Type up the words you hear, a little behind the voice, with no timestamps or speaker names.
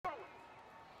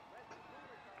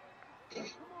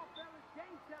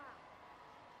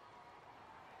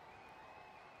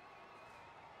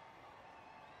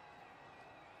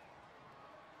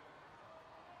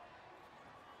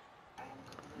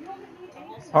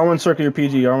R1 circle your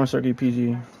PG. R1 circle your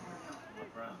PG.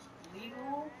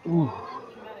 Ooh.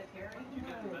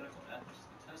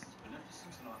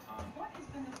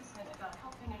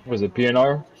 Was it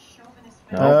PNR?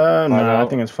 No. Five Nah, I out.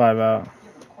 think it's 5 out.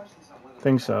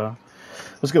 Think so.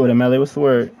 What's good with it, Melee? What's the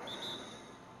word?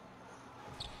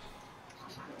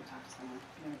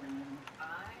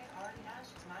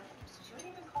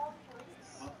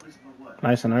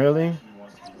 Nice and early.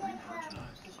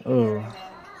 Oh,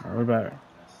 we're back.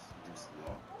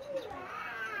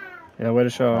 Yeah, way to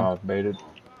show. Oh, baited.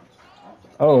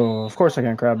 Oh, of course I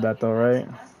can grab that though, right?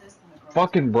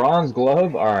 Fucking bronze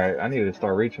glove? Alright, I need to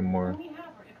start reaching more.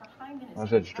 I was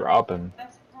just dropping.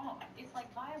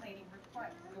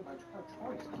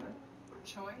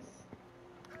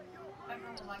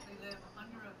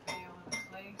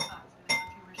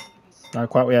 Not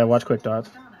quite. Yeah, watch quick dots.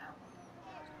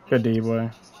 Good D, boy.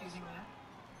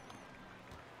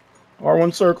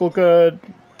 R1 circle, good.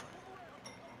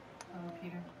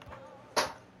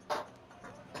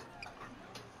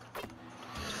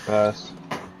 Pass.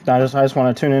 I just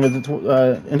want to tune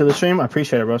into the stream. I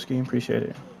appreciate it, Broski. Appreciate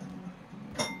it.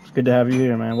 It's good to have you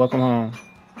here, man. Welcome home.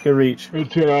 Good reach.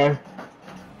 HNI.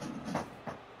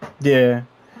 Yeah.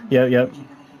 Yep.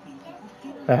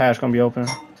 That hash gonna be open.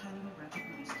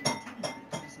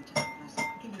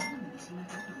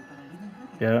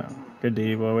 Yeah. Good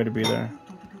D, boy. Way to be there.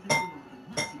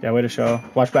 Yeah, way to show.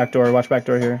 Watch back door. Watch back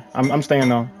door here. I'm staying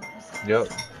though. Yep.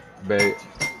 Bait.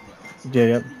 Yeah,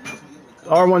 yep.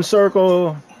 R1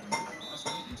 circle.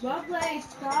 Well played,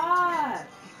 Scott.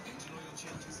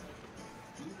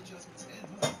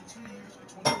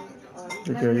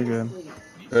 You're good. You're good.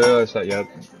 That's not yet.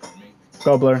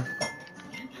 Go Blur.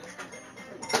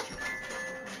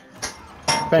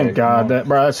 Thank God that,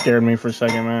 bro. That scared me for a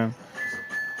second, man.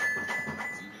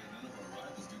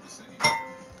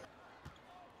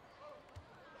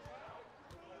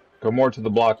 Go more to the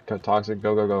block, Toxic.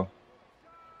 Go, go, go.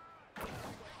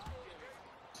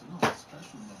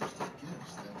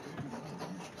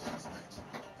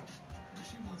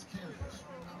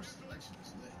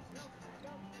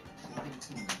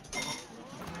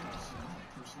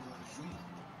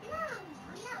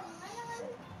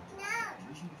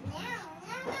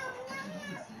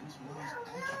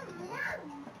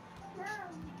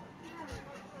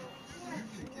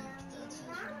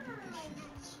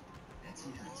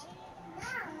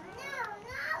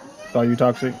 All you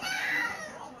Toxic.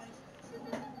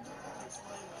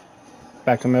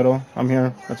 Back to middle. I'm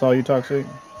here. That's all you Toxic.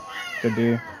 Good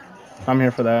D. I'm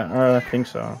here for that. I think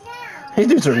so. These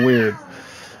dudes are weird.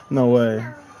 No way.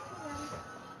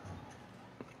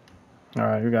 All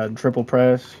right, we got triple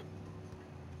press.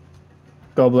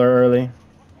 Go Blur early.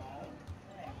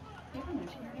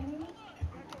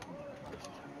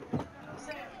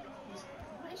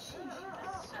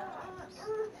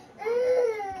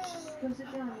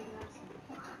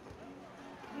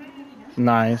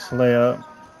 Nice layup.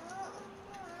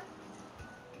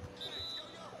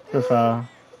 Good foul.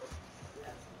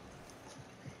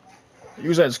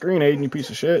 Use that screen, Aiden, you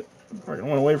piece of shit. I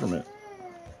went away from it.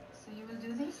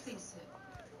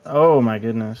 Oh my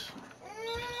goodness.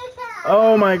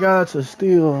 Oh my God, it's a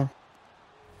steal.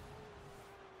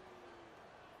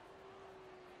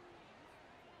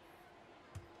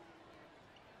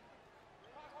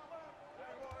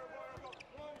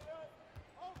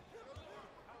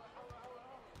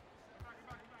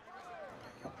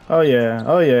 Oh yeah.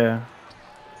 Oh yeah.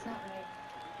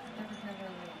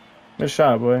 Good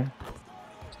shot, boy.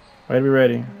 Way to be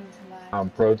ready. I'm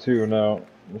Pro 2 now.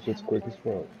 This shit's quick as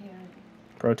fuck.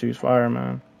 Pro 2's fire,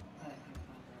 man.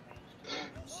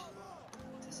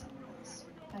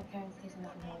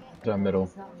 Down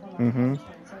middle. Mm-hmm.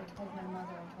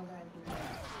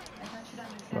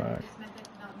 Right.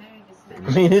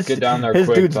 I mean, his Get down there his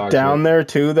quick, dude's Toxic. down there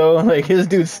too, though. Like his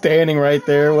dude's standing right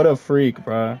there. What a freak,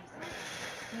 bro.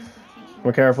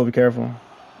 We're careful. Be careful.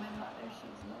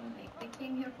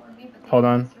 Hold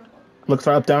on. Look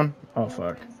for up down. Oh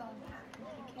fuck.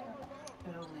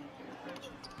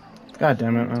 God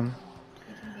damn it, man.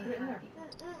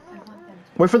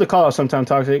 Wait for the call out sometime,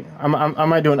 Toxic. I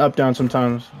might do an up down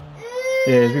sometimes.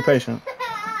 Yeah, just be patient.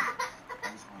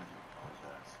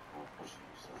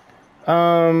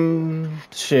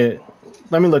 Shit.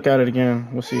 Let me look at it again.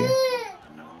 We'll see.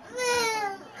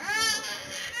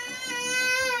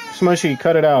 Smushy,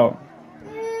 cut it out.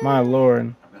 My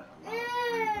lord.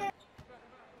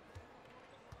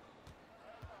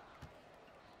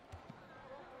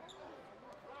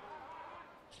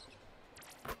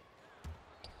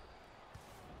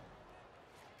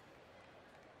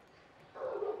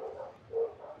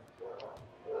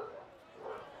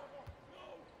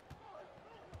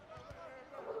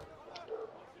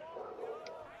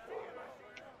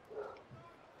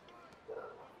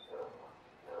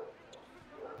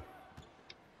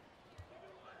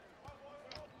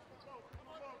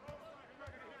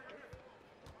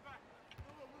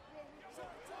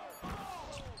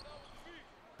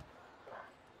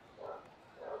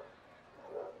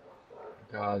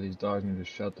 God, these dogs need to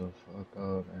shut the fuck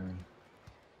up, man.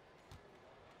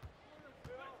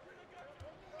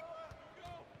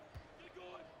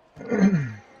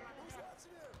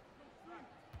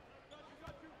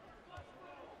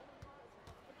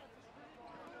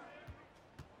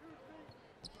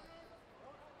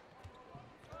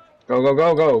 Go, go,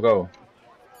 go, go, go.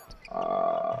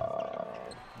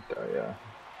 Okay, yeah.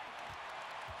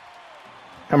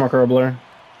 Come on, Blur.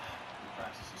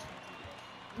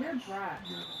 You're dry.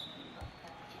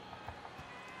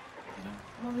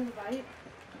 Want me to bite?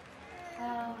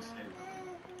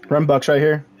 Run Bucks right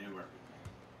here.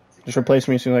 Just replace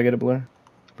me as soon as I get a Blur.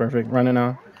 Perfect. Running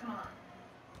now.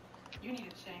 You need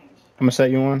to change. I'm gonna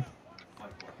set you one.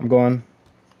 I'm going.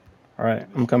 All right,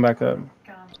 I'm gonna come back up. I'm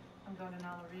going to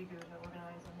Nalarigu to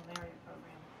organize a malaria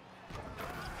program.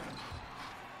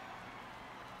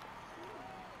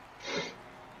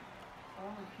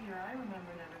 Oh, Peter, I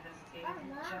remember never hesitated. He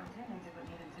jumped in and did what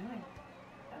needed doing.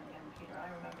 And again, Peter, I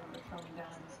remember throwing down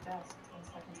on his desk 10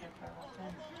 seconds after I walked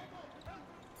in.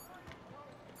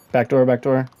 Back door, back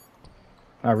door.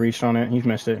 I reached on it. He's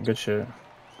missed it. Good shit.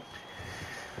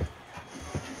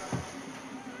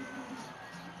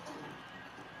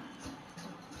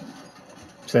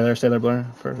 Stay there, Blur.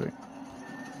 Perfect.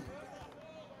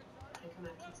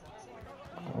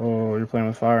 Oh, you're playing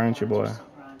with fire, aren't you, boy?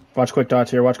 Watch quick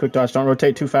dots here. Watch quick dots. Don't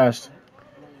rotate too fast.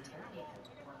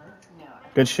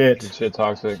 Good shit. Good shit,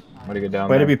 Toxic. Way to get down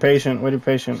Way there. to be patient. Way to be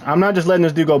patient. I'm not just letting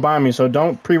this dude go by me, so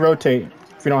don't pre-rotate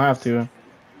if you don't have to.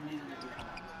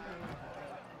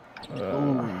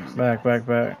 Back, back,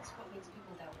 back.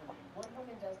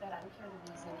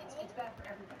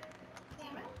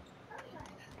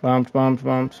 Bumped, bumped,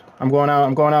 bumped. I'm going out.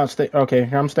 I'm going out. Stay. Okay,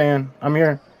 here I'm staying. I'm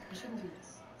here.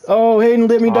 Oh, Hayden,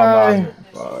 let me die.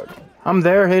 I'm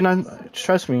there, Hayden.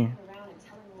 Trust me.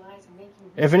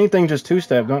 If anything, just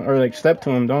two-step. Don't or like step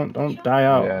to him. Don't die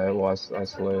out. Yeah, it was. I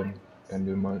slid. Didn't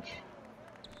do much.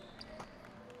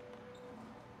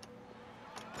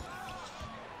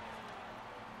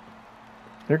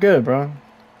 You're good, bro.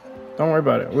 Don't worry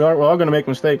about it. We're all gonna make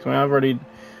mistakes. I mean, I've already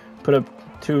put up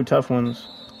 2 tough ones.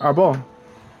 Our ball.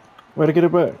 Way to get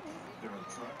it back.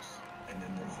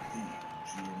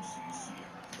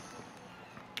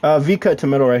 V cut to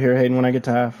middle right here, Hayden, when I get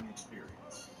to half.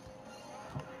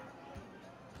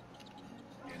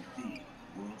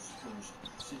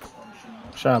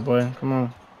 Shot, boy. Come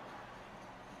on.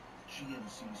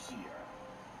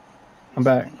 I'm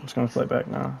back. I'm just going to play back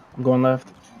now. I'm going left.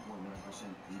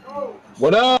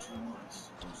 What up?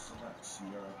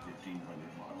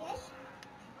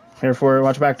 Here for it.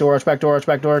 Watch back door. Watch back door. Watch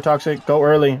back door. Toxic. Go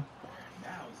early.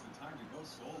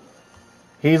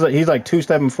 He's like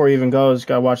 2-stepping before he even goes.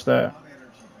 Gotta watch that.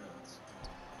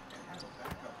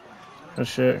 Good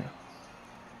shit.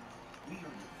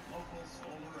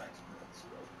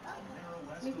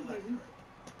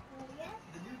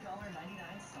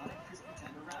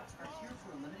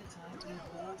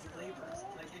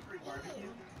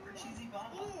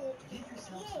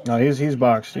 No, he's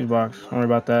boxed. He's boxed. Don't worry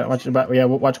about that. Watch your back. Yeah,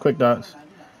 watch quick dots.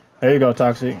 There you go,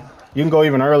 Toxic. You can go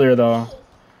even earlier though.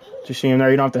 Just see him there.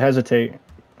 You don't have to hesitate.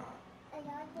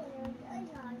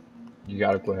 You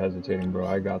gotta quit hesitating, bro.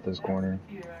 I got this corner.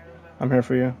 I'm here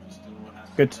for you.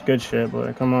 Good shit,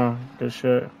 boy. Come on. Good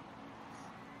shit.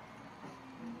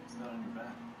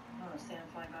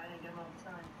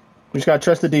 We just gotta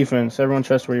trust the defense. Everyone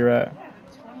trust where you're at.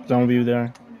 Zone view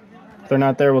there. If they're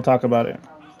not there, we'll talk about it.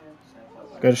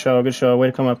 Good show. Good show. Way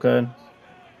to come up, good.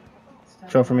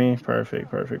 Show for me.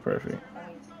 Perfect. Perfect. Perfect.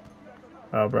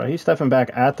 Oh, bro. He's stepping back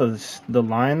at the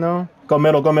line, though. Go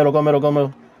middle. Go middle. Go middle. Go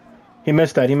middle. He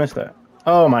missed that. He missed that.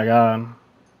 Oh, my God.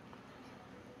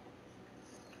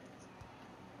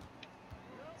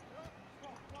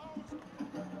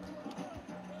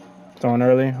 Throwing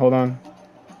early. Hold on.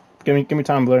 Give me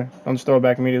time, Blur. Don't just throw it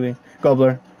back immediately. Go,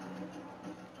 Blur.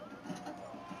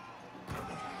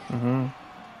 Mm-hmm.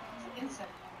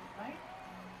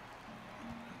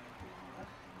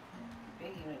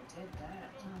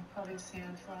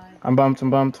 I'm bumped. I'm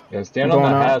bumped. Yeah, stand on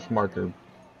that hash marker,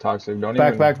 Toxic. Don't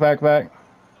even... Back.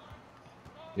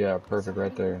 Yeah, perfect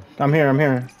right there. I'm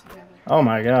here. Oh,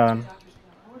 my God.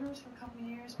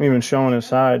 I'm even showing his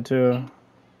side, too.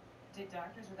 Did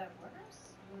doctors without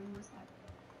borders? When was that?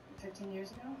 15 years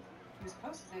ago? He was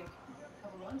supposed to take a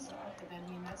couple months off, but then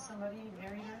he met somebody,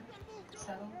 married her,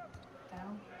 settled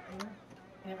down here.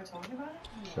 He never told you about it?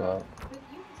 Shut.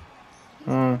 He's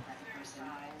very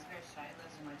shy. He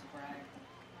doesn't like to brag.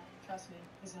 Trust me,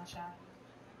 he's not shy.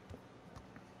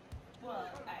 Well,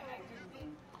 I didn't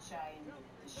mean shy in the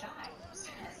shy.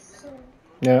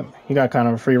 Yep, he got kind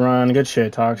of a free run. Good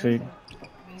shit, Toxic.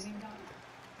 Amazing dog.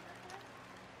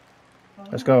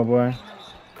 Let's go, boy.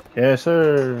 Yes,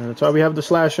 sir. That's why we have the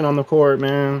slashing on the court,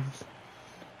 man.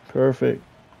 Perfect.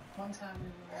 One time we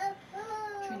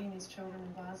were treating these children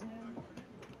in Bosnia.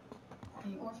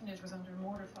 The orphanage was under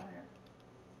mortar fire.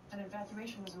 An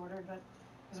evacuation was ordered, but it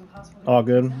was impossible to All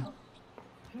get the good. kids out.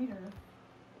 Peter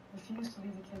refused to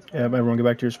leave the kids. Yeah, everyone get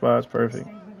back to your spots. Perfect.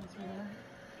 Stayed with them through the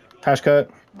night. Pass cut.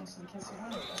 Most of the kids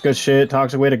survived. Good shit.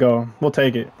 Toxic. Way to go. We'll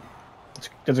take it.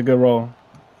 It's a good roll.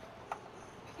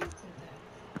 Pete did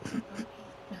that.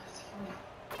 It's funny.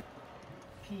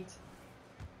 Pete.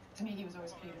 To me, he was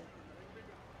always Peter.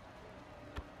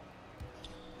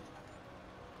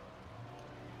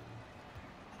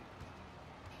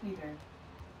 Peter.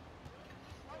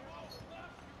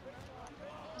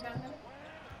 You got a minute?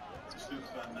 This is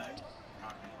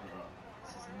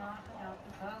not about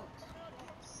the vote.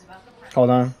 This is about the president. Hold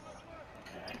on.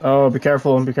 Oh, be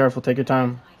careful. Be careful. Take your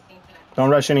time. Don't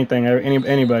rush anything.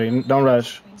 Anybody. Don't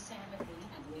rush.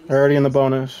 They're already in the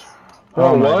bonus.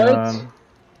 Bro, my what? God.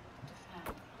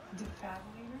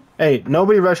 Hey,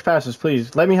 nobody rush passes,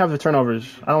 please. Let me have the turnovers.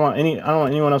 I don't want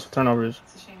anyone else with turnovers.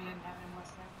 It's a shame you didn't have it in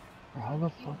WhatsApp. How the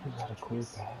fuck is that a clear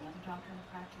pass? Another doctor in the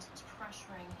practice was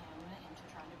pressuring him into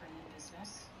trying to bring in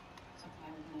business. Something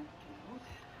I would never do.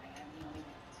 I have the only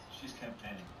right. She's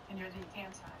campaigning. And you're the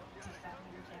anti-defamatory It's a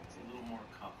candidate. little more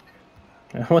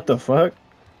complicated. What the fuck?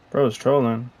 Bro's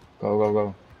trolling. Go, go,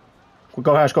 go.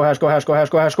 Go hash, go hash, go hash, go hash,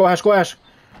 go hash, go hash, go hash.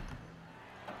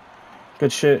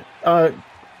 Good shit.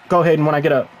 Go Hayden when I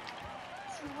get up.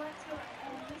 So what's your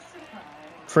only surprise?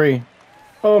 Free.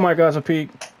 Oh my God, it's a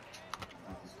peak. This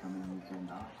coming weekend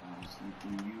off, I was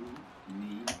thinking you,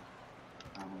 me,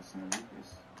 Carlos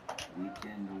Enriquez,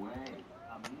 weekend away.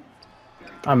 I'm in.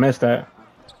 I missed that.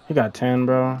 He got 10,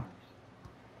 bro.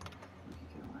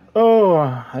 Oh,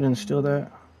 I didn't steal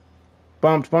that.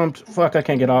 Bumped. Fuck, I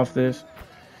can't get off this.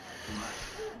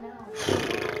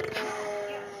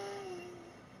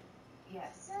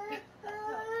 Yes.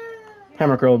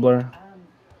 Hammer curl, Blur.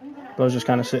 Blur's just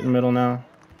kind of sitting middle now.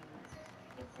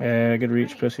 Yeah, good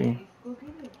reach, pussy.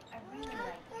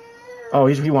 Oh,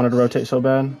 he wanted to rotate so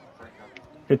bad.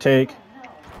 Good take.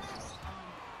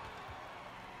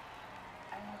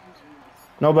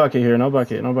 No bucket here, no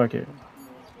bucket.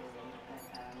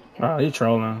 Oh, you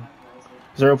trolling.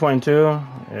 0.2?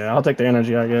 Yeah, I'll take the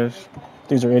energy, I guess.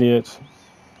 These are idiots.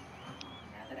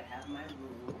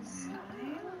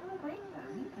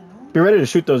 Be ready to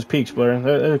shoot those peaks, Blur.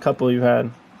 There's a couple you've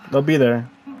had. They'll be there.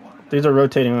 These are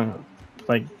rotating,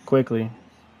 like, quickly.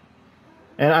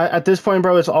 And at this point,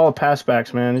 bro, it's all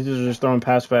passbacks, man. These are just throwing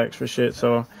passbacks for shit,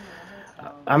 so...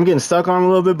 I'm getting stuck on him a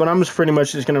little bit, but I'm just pretty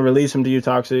much just going to release him to you,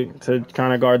 Toxic, to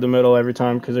kind of guard the middle every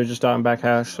time because they're just stopping back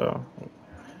hash, so...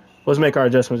 Let's make our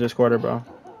adjustments this quarter, bro.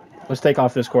 Let's take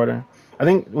off this quarter. I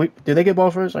think... Did they get ball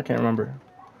first? I can't remember.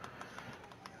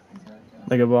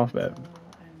 They get ball? Bad.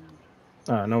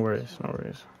 No worries.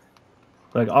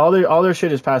 Like, all their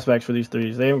shit is passbacks for these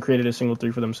threes. They haven't created a single three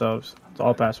for themselves. It's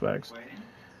all passbacks.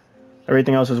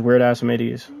 Everything else is weird-ass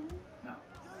middies.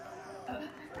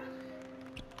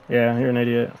 Yeah, you're an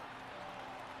idiot.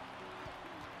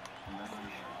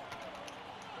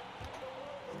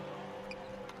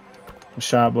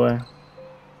 Shot, boy.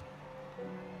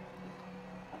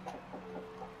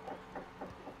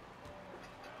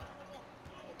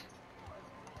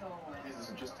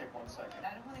 Just take 1 second.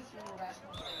 I don't want to hear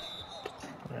irrational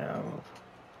things. Yeah.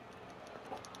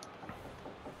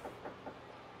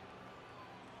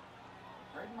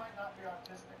 Braden might not be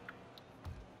autistic.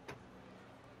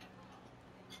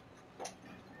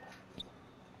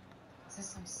 Is this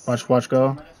some Watch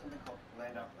go.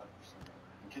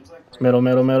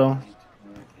 Middle.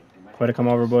 Way to come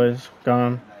over, boys.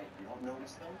 Gone. You don't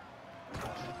notice them.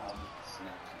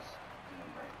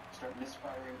 Start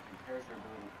misfiring, impairs their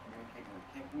ability to communicate. When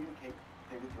they can't communicate,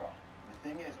 they withdraw. The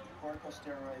thing is,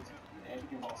 corticosteroids and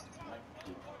anticonvulsants like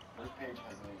the first page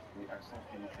has the excellent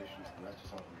penetration, so that's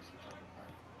just all the research I can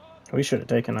find. We should have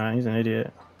taken that. He's an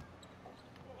idiot.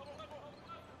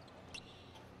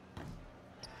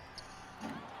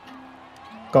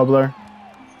 Go, Blur.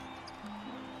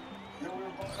 You know, we were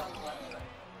both on the website.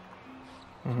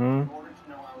 Mm-hmm. In order to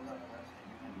know I was on the website,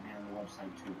 you had to be on the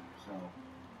website too. So,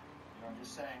 I'm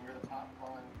just saying, you're the top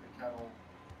calling the kettle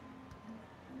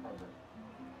program.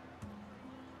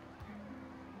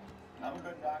 I'm a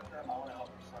good doctor. I want to help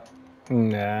your son.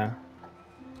 Nah.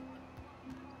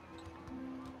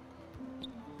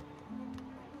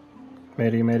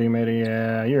 Matey.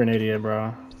 Yeah, you're an idiot, bro.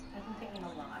 I've been thinking a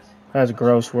lot. That's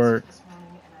gross work. This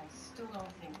morning, and I still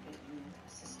don't think that you're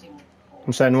assisting with the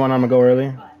I'm setting one. I'm gonna go early.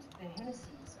 But the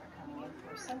Hennessy's are coming in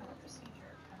for a similar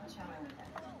procedure. How about chatting with them?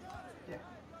 Yeah.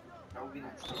 That would be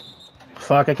nice.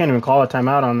 fuck? I can't even call a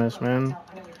timeout on this, man. I know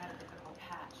we've had a difficult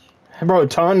patch. Bro,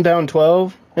 Taunton down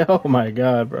 12? Oh my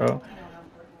god, bro. You know how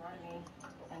important you are to me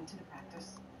and to the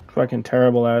practice. Fucking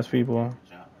terrible ass people.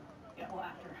 Good job. Yeah, well,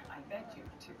 after I begged you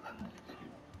to.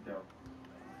 Daryl,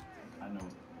 I know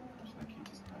just like keep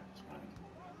this practice running,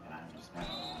 and I understand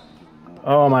I want to do more.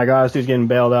 Oh my god, this dude's getting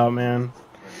bailed out, man.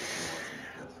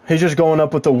 He's just going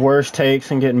up with the worst takes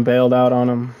and getting bailed out on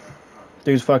him.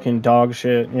 Dude's fucking dog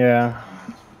shit, yeah.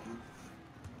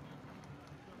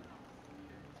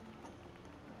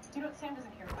 You know what? Sam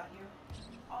doesn't care about you.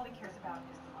 All he cares about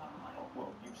is the bottom line. Oh,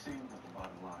 well, you've seen what the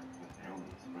bottom line with Naomi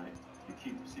is, right? You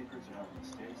keep the secrets, you have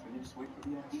mistakes, then you just wait for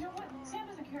the answer. You know what? Sam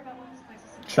doesn't care about what this place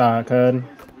is. Shot, cud. Wouldn't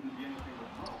be anything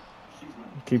but wrong. She's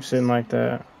not. Keep sitting like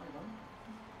that.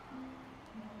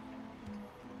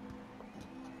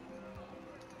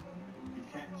 You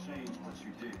can't change what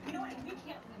you did. You know what? We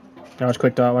can't live with Watch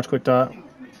quick dot, watch quick dot. I'm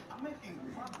making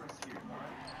progress here, all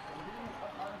right? I'm getting us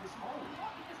out of this hole.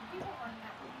 because people aren't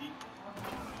happy.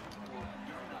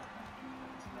 You're not.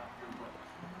 It's not your way.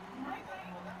 My way.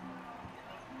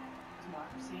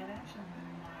 Democracy in action.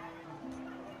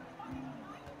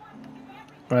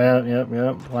 Right,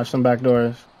 yep. Watch them back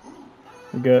doors.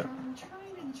 We're good. Tried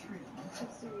and true. To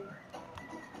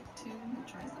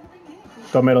try something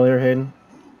new. Go middle here, Hayden.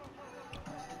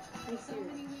 So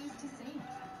many ways to save.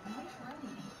 Much money.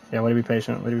 Yeah, way to be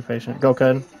patient. Way to be patient. Go,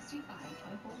 cud. 65 by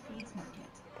Whole Foods Market.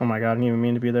 Oh my god, I didn't even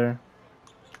mean to be there.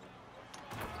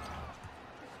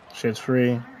 Shit's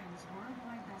free. Iron's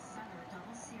worldwide bestseller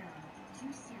double serum.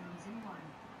 2 serums in 1.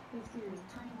 With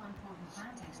 21 potent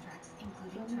plant extracts,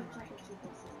 including turmeric.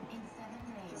 In 7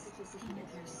 days, skin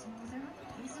appears smoother,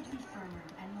 visibly firmer,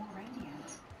 and more radiant.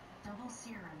 Double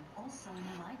serum, also in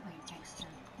a lightweight texture.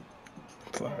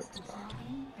 Fuck. Fast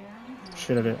absorbing, barely absorbing.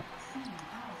 Shit at it. Same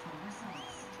powerful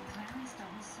results. Clarence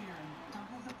double serum,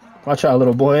 double the power. Watch out,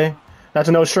 little boy. That's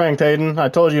no strength, Hayden. I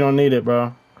told you you don't need it,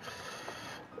 bro.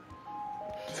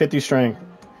 50 strength.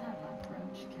 Padlock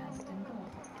brooch cast in gold.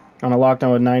 On a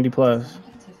lockdown with 90 plus.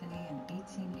 Tiffany in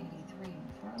 1883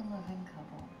 for a loving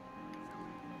couple.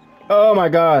 Oh my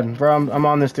god, bro, I'm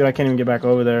on this dude. I can't even get back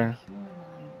over there. Pure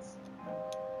lines.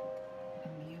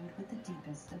 Imbued with the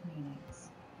deepest of meanings.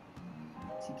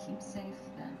 To keep safe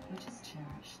that which is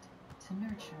cherished. To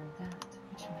nurture that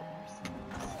which matters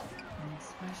most. An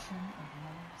expression of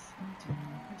love's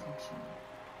enduring protection.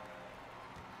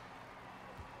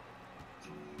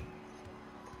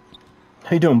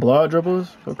 How you doing, blowout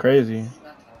dribbles? Go crazy.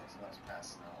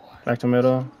 Back to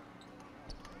middle.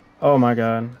 Oh my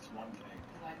god. That's one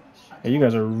thing. Hey, you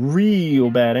guys are real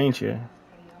bad, ain't you?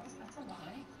 That's a lie.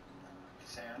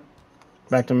 Sam,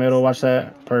 Back to middle. Watch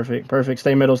that. Perfect. Perfect.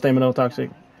 Stay middle. Toxic.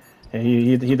 Yeah,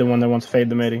 he the one that wants to fade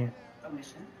the midi.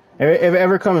 Omission. If it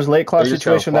ever comes late clock You just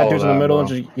gotta situation, that follow dude's in the that, middle.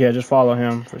 bro. Just follow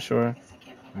him for sure.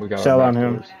 We got Sell our on back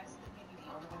him. doors.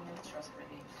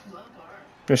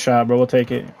 Good shot, bro. We'll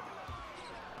take it.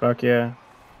 Fuck yeah.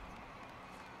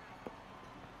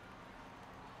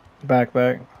 Back. Do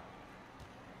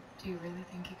you really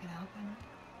think you can help him?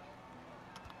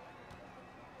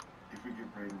 if we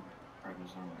get Braden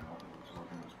prednisone now, it was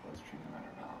working his bloodstream in a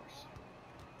matter of hours.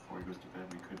 Before he goes to bed,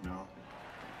 we could know.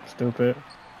 Stupid.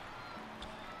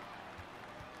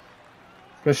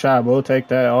 Good shot, bro. We'll take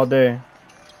that all day.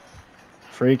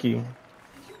 Freaky.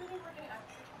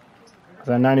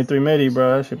 That 93 midi,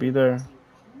 bro. That should be there.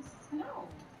 No.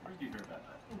 Where did you hear about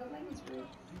that? The lady's rude. What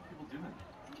are people doing?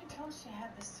 You can tell she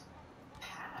had this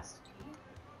past,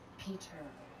 Pete.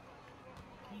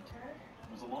 Peter.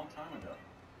 It was a long time ago.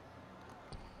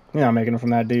 You're not making it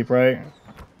from that deep, right?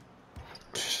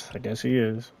 I guess he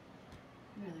is.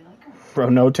 Really like her. Bro,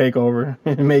 no takeover.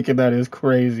 Making that is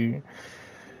crazy.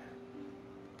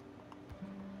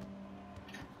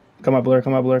 Come up, Blair.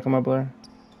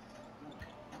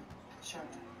 Sure.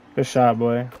 Good shot,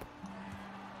 boy. I mean,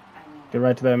 Get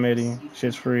right to that midi.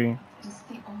 Shit's free. it's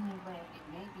the only way.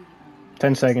 It may be the only way.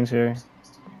 10 seconds here.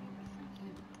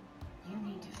 You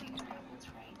need to figure out what's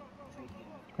right for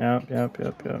you. Yep.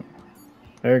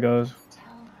 There it goes. Tell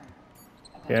her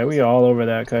about Yeah, we all over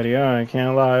that, Cuddy. I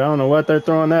can't lie. I don't know what they're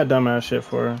throwing that dumbass shit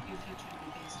for. your future to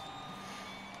be based on.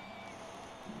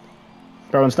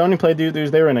 Bro, when Stoney played these dudes,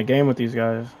 they were in a game with these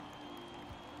guys.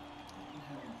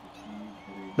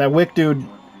 That Wick dude,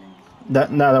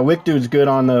 that Wick dude's good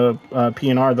on the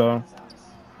PNR though.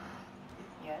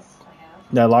 Yes, I have.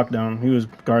 That lockdown, he was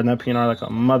guarding that PNR like a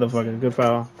motherfucker. Good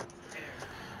foul.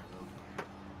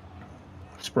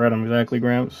 Spread him exactly,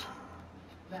 Gramps.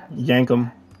 Yank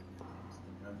him.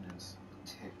 Remnants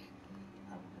tick.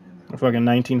 A fucking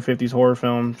 1950s horror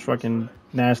film. Fucking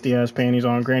nasty ass panties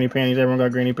on, granny panties. Everyone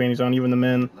got granny panties on, even the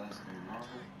men.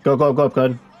 Go up,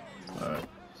 Cud. Cardiac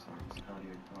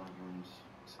problems,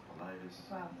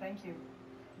 encephalitis. Wow, thank you.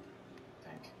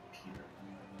 Thank Peter.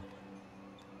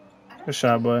 Good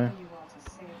shot, boy. You all to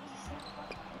say it was a safe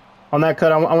button. On that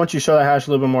cut, I want you to show that hash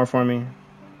a little bit more for me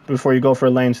before you go for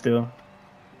a lane steal.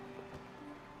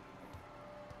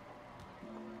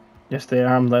 Yes, they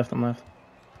are. I'm left. Oh,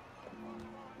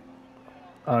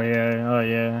 yeah. Oh,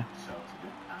 yeah.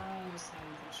 I was saying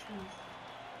the truth.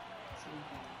 So you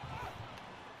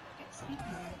get speaking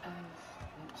of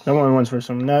which, No one wants for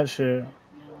some nut shit. no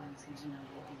one seems to know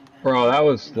anything about Bro, that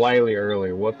was slightly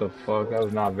early. What the fuck? That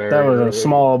was not very That was a early.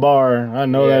 small bar. I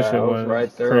know that Yeah, shit I was was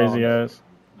right there crazy on ass.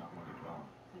 Not much at all.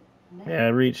 it. Yeah,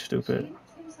 reach, stupid. She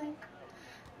seems like a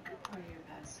good part of your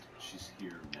past. She's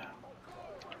here now.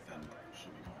 Then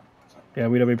she'll be gone. So, Yeah,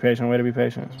 way to be patient. Way to be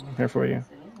patient. I'm here for you.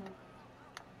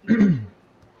 Not let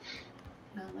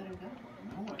her go. you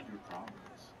know what your problem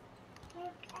is?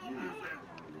 You are romantic.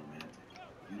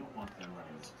 You don't want them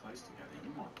running this place together.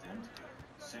 You want them together.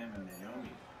 Sam and Naomi.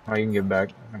 Oh, you can get back.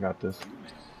 I got this. You, man.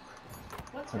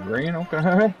 What's A wrong? green? Okay.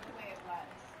 The way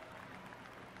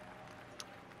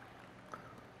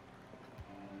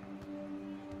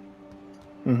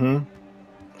it was.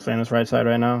 Staying this right side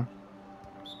right now.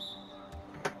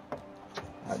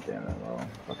 God damn it, bro.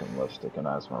 Fucking left sticking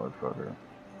ass motherfucker.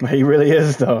 He really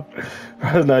is though.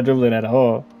 Bro's not dribbling at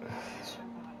all.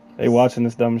 They watching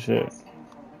this dumb shit. Asking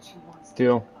for what she wants to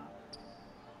Deal. give up.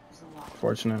 There's a lot.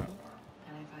 Fortunate. And I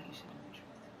thought you should know the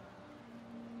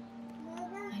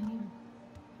truth. I knew.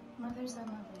 Mothers are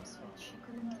mothers, but she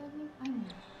couldn't tell me. I knew.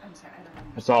 I'm sorry, I don't know.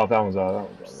 I saw if that one's out.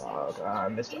 That was a lot. I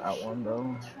missed that one,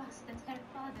 though. Trusted her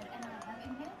father and not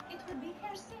having him, it would be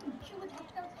her sin. She would have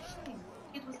felt shame.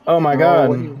 It was Oh my Oh, god.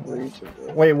 what are you reaching,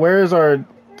 bro? Wait, where is our...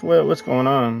 What's going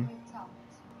on?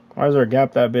 Why is our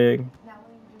gap that big? Now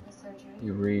when you do the surgery,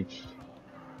 You reached.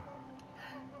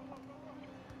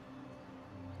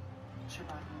 Shabbat, no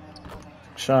matter how they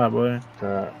Shot, boy. That. I think you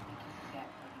forget what he had.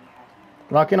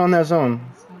 Lock in on that zone.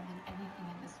 It's more than anything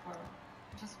in this world.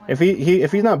 Just when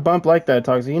If he's not bumped like that,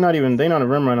 Toxic, they not a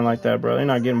rim running like that, bro. They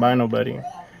not getting by nobody.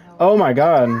 Oh my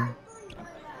god.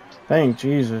 Thank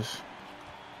Jesus.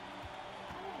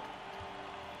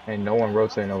 Ain't no one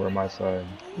rotating over my side.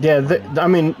 Yeah, I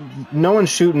mean, no one's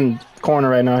shooting corner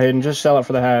right now, Hayden. Just sell it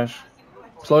for the hash.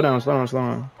 Slow down.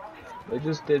 They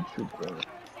just did shoot, bro.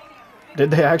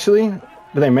 Did they actually? Did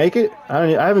they make it? I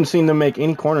haven't seen them make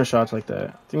any corner shots like that.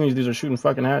 I think these dudes are shooting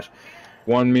fucking hash.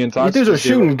 One, me and These Toxic. dudes are just did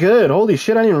shooting good. Holy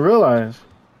shit, I didn't even realize.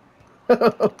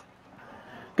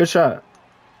 Good shot.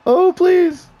 Oh,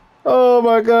 please. Oh,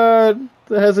 my God.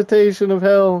 The hesitation of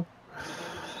hell.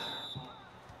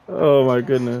 Oh, my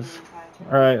goodness.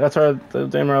 All right, that's our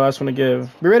last one to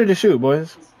give. Be ready to shoot,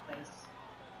 boys. this place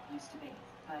used to be,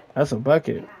 but That's a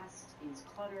bucket. the past is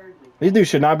cluttered with These dudes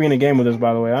should not be in the game with us,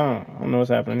 by the way. I don't know what's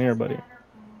happening here, buddy. who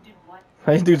did what,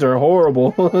 These dudes are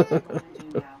horrible. what you want to do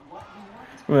now, what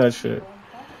you want is Look at that shit. going forward.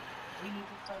 We need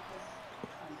to focus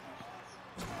on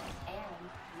patience.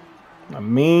 And we need to A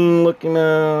mean looking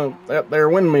up there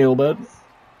windmill, bud. of both of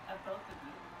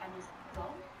you. And this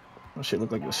goal, That shit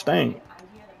look like a stank. the idea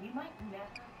that we might never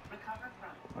recover from.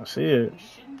 I see it. We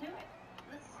shouldn't do it.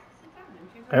 Let's sit down and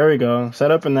figure There we go.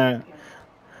 Set up in that.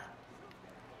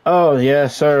 Oh,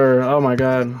 yes, sir. Oh, my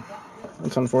God.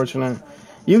 That's unfortunate.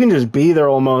 You can just be there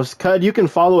almost. Cut, you can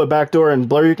follow a back door, and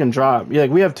Blur, you can drop. Yeah,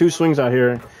 like, we have two swings out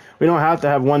here. We don't have to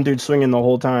have one dude swinging the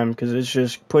whole time because it's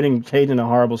just putting Hayden in a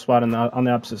horrible spot on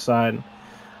the opposite side.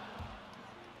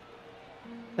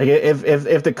 Like,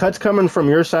 if the cut's coming from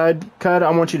your side, Cut, I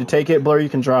want you to take it. Blur, you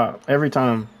can drop every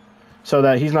time so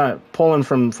that he's not pulling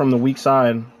from the weak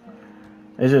side.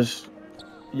 It's just...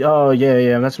 Oh,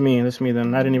 yeah, that's me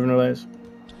then. I didn't even realize.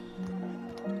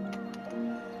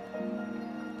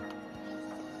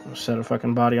 Set a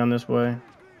fucking body on this boy.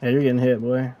 Yeah, you're getting hit,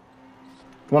 boy.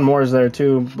 One more is there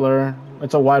too, Blur.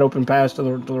 It's a wide open pass to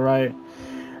the right.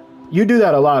 You do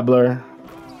that a lot, Blur.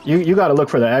 You got to look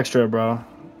for the extra, bro.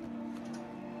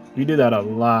 You do that a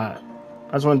lot.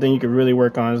 That's one thing you could really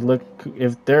work on is look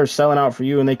if they're selling out for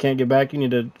you and they can't get back, you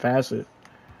need to pass it.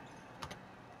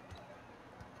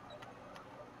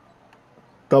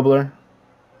 Go, Blur.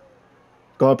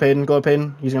 Go up,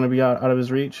 Hayden. He's gonna be out of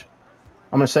his reach.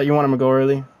 I'm gonna set you on him to go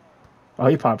early. Oh,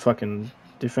 he popped fucking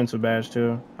defensive badge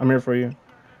too. I'm here for you.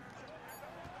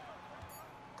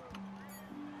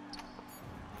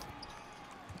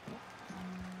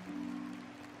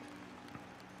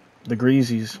 The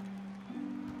Greasies.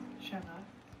 Shabbat,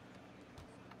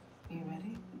 you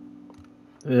ready?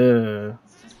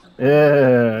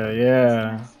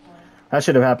 Yeah. That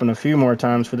should have happened a few more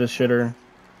times for this shitter.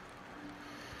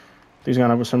 He's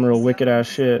gonna have some real wicked ass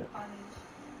shit.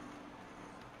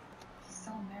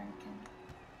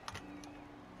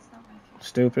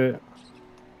 Stupid.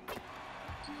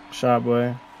 Shot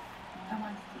boy. I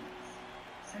want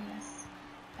these. So yes,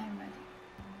 I am ready.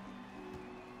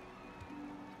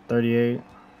 38.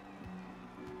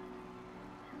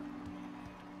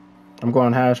 I'm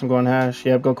going hash. I'm going hash.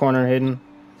 Yep, go corner, Hayden.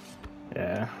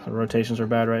 Yeah, the rotations are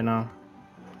bad right now.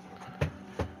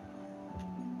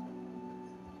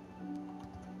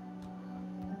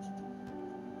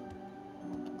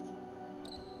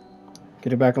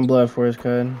 Get it back in blood for us,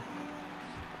 Cud.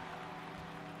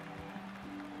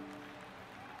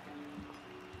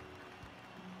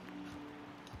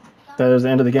 That was the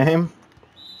end of the game?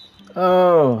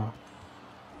 Oh.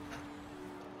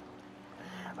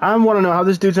 I want to know how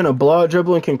this dude's in a blowout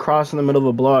dribble and can cross in the middle of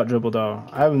a blowout dribble, though.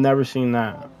 I've never seen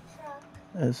that.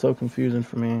 It's so confusing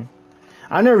for me.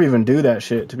 I never even do that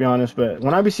shit, to be honest, but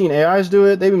when I be seeing AIs do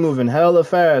it, they be moving hella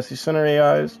fast. These center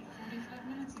AIs.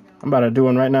 I'm about to do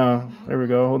one right now. There we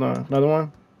go. Hold on. Another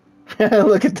one?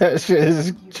 Look at that shit. This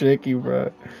is tricky,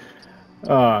 bro.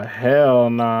 Oh, hell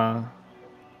nah.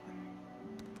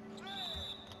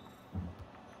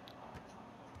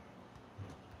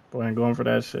 Boy, I'm going for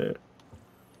that shit.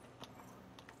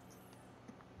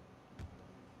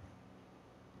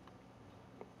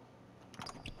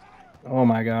 Oh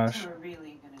my gosh. We're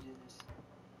really gonna do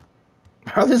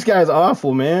this. Bro, this guy's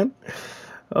awful, man.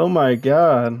 Oh my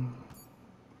god.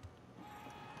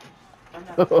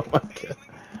 Oh my god.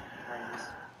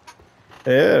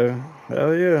 Yeah,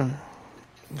 hell yeah.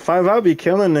 5-Out be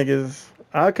killing niggas.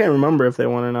 I can't remember if they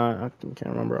won or not. I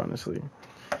can't remember honestly.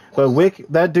 But Wick,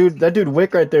 that dude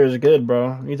Wick right there is good,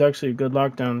 bro. He's actually a good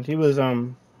lockdown. He was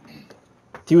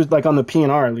like on the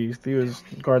PNR at least. He was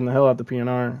guarding the hell out the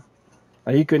PNR.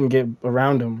 Like, he couldn't get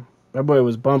around him. That boy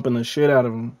was bumping the shit out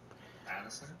of him.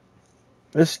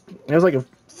 It was like a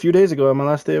few days ago on my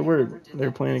last day at work. They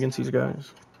were playing against these guys.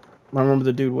 I remember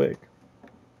the dude Wick.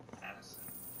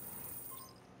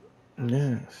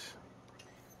 Yes.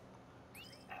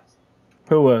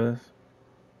 Who was?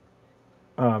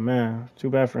 Oh man, too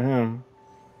bad for him.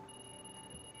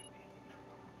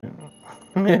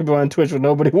 Man, on Twitch with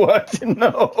nobody watching.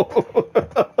 No.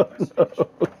 No.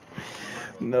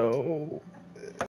 No.